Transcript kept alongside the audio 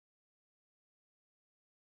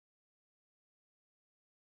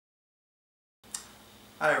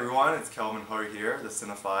Hi everyone, it's Kelvin Hoy here, the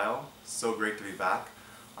Cinephile. So great to be back.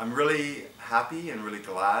 I'm really happy and really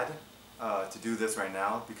glad to do this right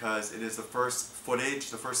now because it is the first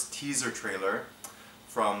footage, the first teaser trailer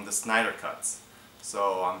from the Snyder cuts.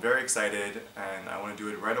 So I'm very excited and I want to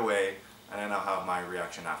do it right away and then I'll have my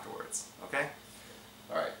reaction afterwards, okay?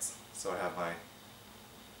 Alright, so I have my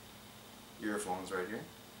earphones right here.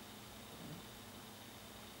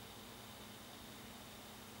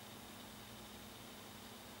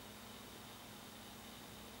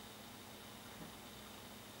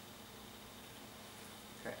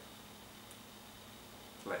 Okay.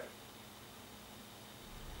 Play.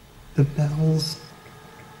 The bell's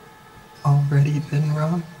already been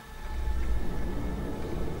rung,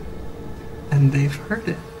 and they've heard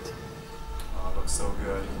it Oh, it looks so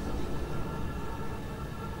good.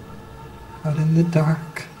 out in the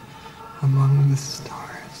dark among the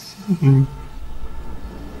stars. Ding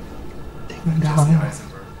Jesse dong,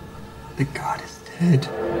 Eisenberg. the god is dead.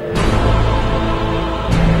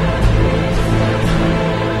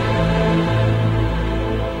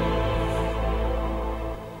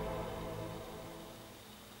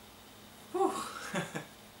 Whew.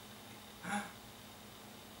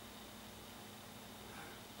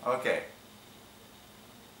 Okay,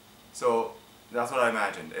 so that's what I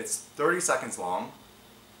imagined. It's 30 seconds long.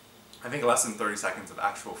 I think less than 30 seconds of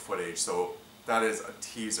actual footage, so that is a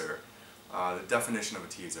teaser. The definition of a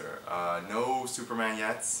teaser. No Superman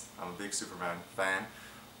yet. I'm a big Superman fan.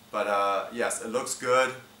 But yes, it looks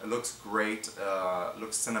good. It looks great. It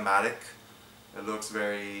looks cinematic. It looks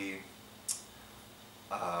very...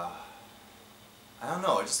 I don't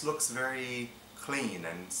know, it just looks very clean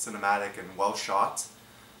and cinematic and well shot.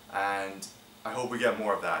 And I hope we get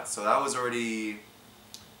more of that. So that was already,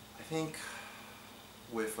 I think,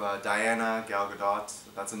 with Diana, Gal Gadot.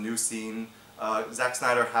 That's a new scene. Zack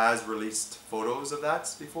Snyder has released photos of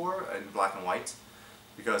that before in black and white,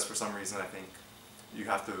 because for some reason I think you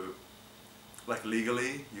have to, like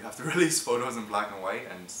legally, you have to release photos in black and white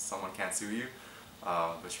and someone can't sue you,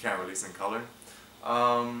 but you can't release in color.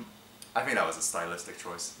 I think that was a stylistic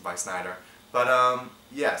choice by Snyder. But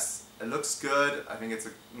yes, it looks good. I think it's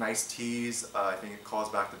a nice tease. I think it calls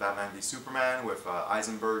back to Batman v Superman with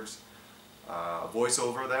Eisenberg's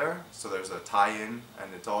voiceover there. So there's a tie-in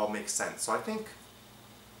and it all makes sense. So I think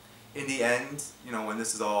in the end, you know, when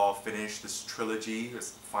this is all finished, this trilogy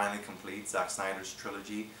is finally complete, Zack Snyder's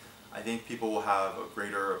trilogy, I think people will have a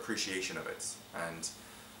greater appreciation of it. And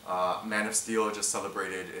Man of Steel just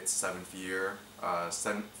celebrated its 7-year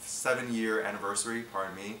anniversary,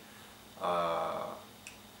 pardon me,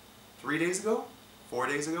 3 days ago? 4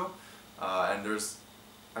 days ago? And there's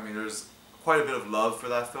quite a bit of love for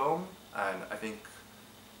that film, and I think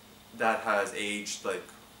that has aged like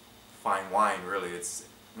fine wine, really. It's,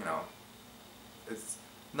 you know, it's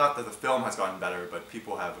not that the film has gotten better, but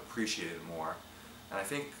people have appreciated it more. And I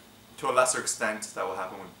think to a lesser extent that will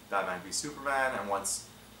happen with Batman v Superman, and once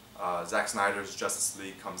Zack Snyder's Justice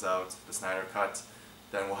League comes out, the Snyder Cut,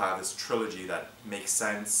 then we'll have this trilogy that makes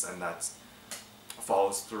sense and that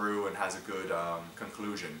follows through and has a good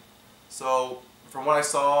conclusion. So from what I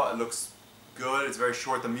saw, it looks good. It's very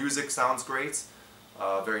short. The music sounds great,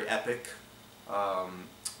 very epic.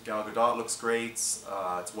 Gal Gadot looks great.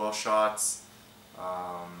 It's well shot.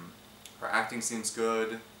 Her acting seems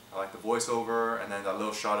good. I like the voiceover, and then that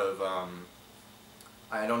little shot of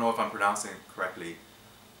I don't know if I'm pronouncing it correctly.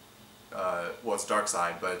 Well, it's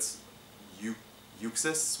Darkseid, but it's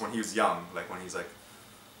Euxis when he was young, like when he's like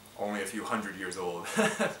only a few hundred years old,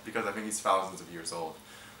 because I think he's thousands of years old.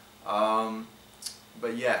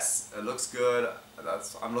 But yes, it looks good.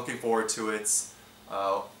 I'm looking forward to it.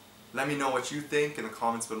 Let me know what you think in the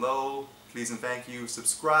comments below. Please and thank you.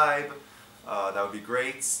 Subscribe. That would be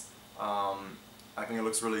great. I think it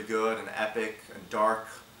looks really good and epic and dark,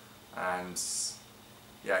 and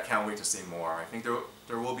yeah, I can't wait to see more. I think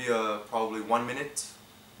there will be a probably 1 minute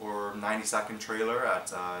or 90-second trailer at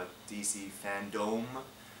DC Fandom,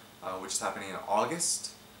 which is happening in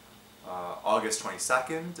August. August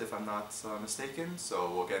 22nd, if I'm not mistaken.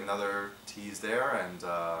 So we'll get another tease there, and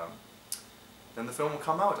then the film will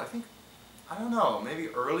come out. I think, I don't know, maybe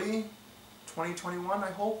early 2021,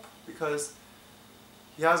 I hope, because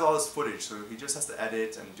he has all this footage, so he just has to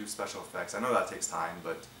edit and do special effects. I know that takes time,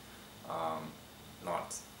 but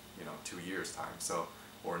not, you know, 2 years time, so,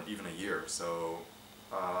 or even a year. So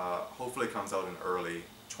hopefully it comes out in early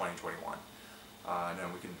 2021, and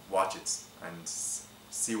then we can watch it and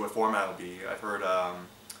see what format it'll be. I've heard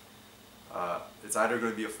it's either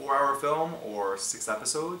going to be a 4-hour film or 6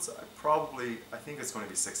 episodes. I think it's going to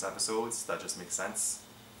be 6 episodes. That just makes sense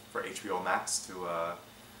for HBO Max to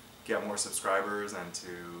get more subscribers and to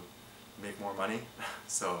make more money.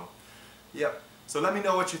 So, yep. So let me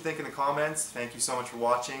know what you think in the comments. Thank you so much for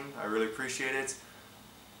watching. I really appreciate it.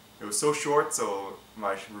 It was so short, so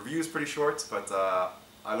my review is pretty short, but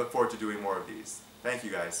I look forward to doing more of these. Thank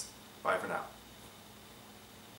you guys. Bye for now.